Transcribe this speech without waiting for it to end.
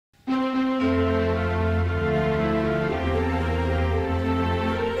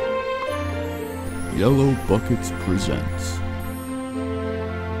Yellow Buckets presents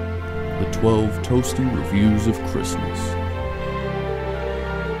the 12 Toasty Reviews of Christmas.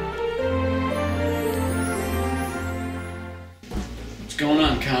 What's going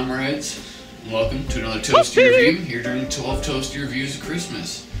on, comrades? Welcome to another Toasty review here during 12 Toasty Reviews of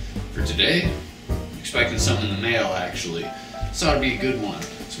Christmas. For today, I'm expecting something in the mail actually. This ought to be a good one.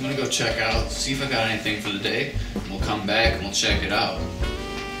 So I'm going to go check out, see if I got anything for the day, and we'll come back and we'll check it out.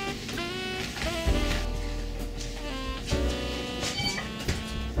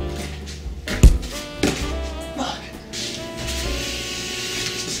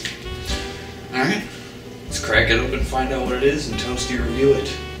 Alright, let's crack it open and find out what it is and Toasty review it.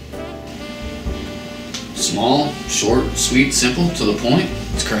 Small, short, sweet, simple, to the point.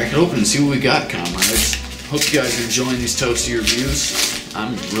 Let's crack it open and see what we got, comrades. Hope you guys are enjoying these Toasty reviews.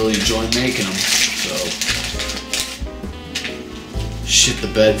 I'm really enjoying making them, so. Shit the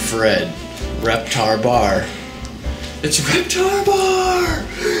bed Fred. Reptar Bar. It's Reptar Bar!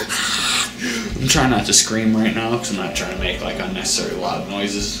 I'm trying not to scream right now because I'm not trying to make like unnecessary loud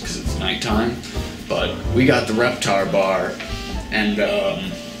noises because it's nighttime. But we got the Reptar Bar, and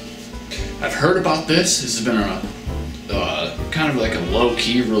I've heard about this. This has been a kind of like a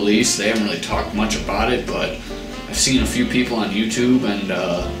low-key release. They haven't really talked much about it, but I've seen a few people on YouTube and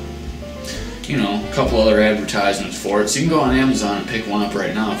you know, a couple other advertisements for it. So you can go on Amazon and pick one up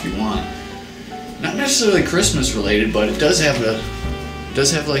right now if you want. Not necessarily Christmas related, but it does have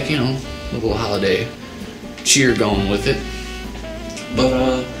like, you know, a little holiday cheer going with it.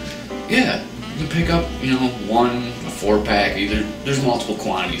 But yeah, you can pick up, you know, a 4-pack, either. There's multiple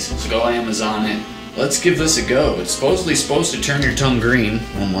quantities, so go Amazon it. Let's give this a go. It's supposedly supposed to turn your tongue green.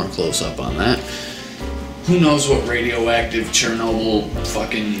 One more close up on that. Who knows what radioactive Chernobyl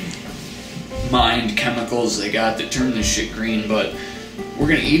fucking mind chemicals they got that turn this shit green, but we're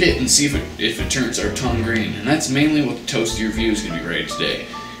gonna eat it and see if it turns our tongue green. And that's mainly what the Toasty review is gonna be right today.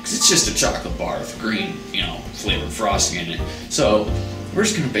 Because it's just a chocolate bar with green, you know, flavored frosting in it. So we're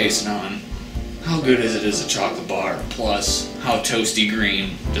just gonna base it on how good is it as a chocolate bar, plus how toasty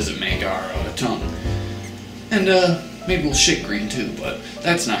green does it make our tongue. And maybe we'll shit green too, but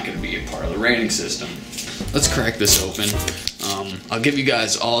that's not gonna be a part of the rating system. Let's crack this open. I'll give you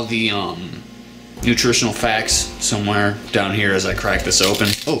guys all the nutritional facts somewhere down here as I crack this open.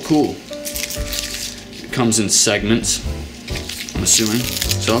 Oh, cool. It comes in segments, I'm assuming.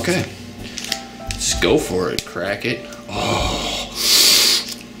 So, okay. Let's go for it. Crack it. Oh,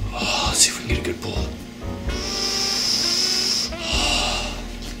 let's see if we can get a good pull.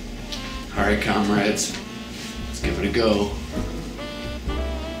 Alright, comrades. Let's give it a go.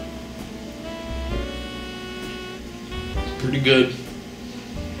 Pretty good.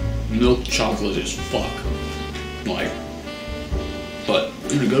 Milk chocolate as fuck. Like, but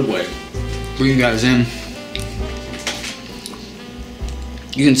in a good way. Bring you guys in.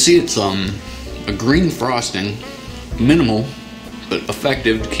 You can see it's a green frosting, minimal but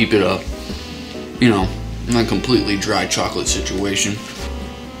effective to keep it up, you know, not completely dry chocolate situation.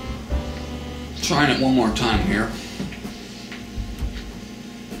 Trying it one more time here.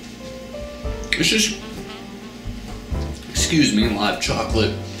 It's just, excuse me, live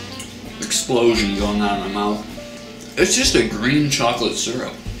chocolate explosion going on in my mouth. It's just a green chocolate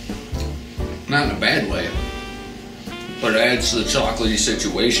syrup. Not in a bad way, but it adds to the chocolatey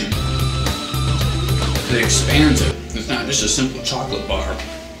situation. It expands it. It's not just a simple chocolate bar.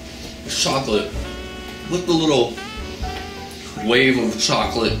 It's chocolate with the little wave of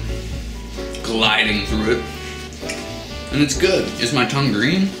chocolate gliding through it. And it's good. Is my tongue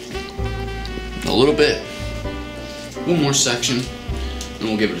green? A little bit. One more section, and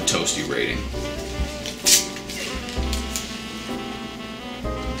we'll give it a Toasty rating.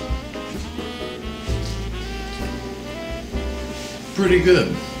 Pretty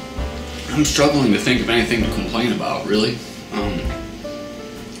good. I'm struggling to think of anything to complain about, really.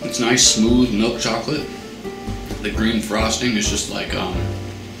 It's nice, smooth milk chocolate. The green frosting is just like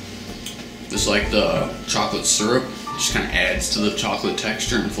the chocolate syrup. It just kind of adds to the chocolate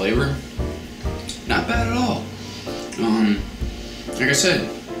texture and flavor. Not bad at all. Like I said,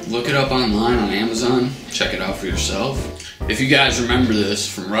 look it up online on Amazon. Check it out for yourself. If you guys remember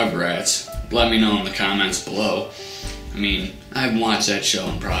this from Rugrats, let me know in the comments below. I mean, I haven't watched that show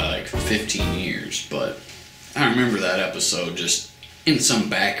in probably like 15 years, but I remember that episode just in some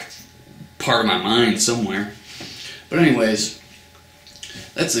back part of my mind somewhere. But anyways,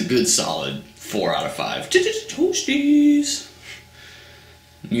 that's a good solid 4 out of 5. Toasties!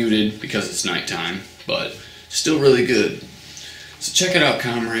 Muted because it's nighttime, but still really good. So check it out,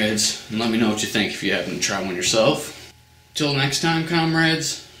 comrades, and let me know what you think if you happen to try one yourself. Till next time,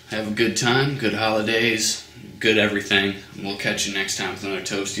 comrades, Have a good time, good holidays, good everything. We'll catch you next time with another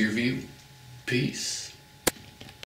Toasty review. Peace.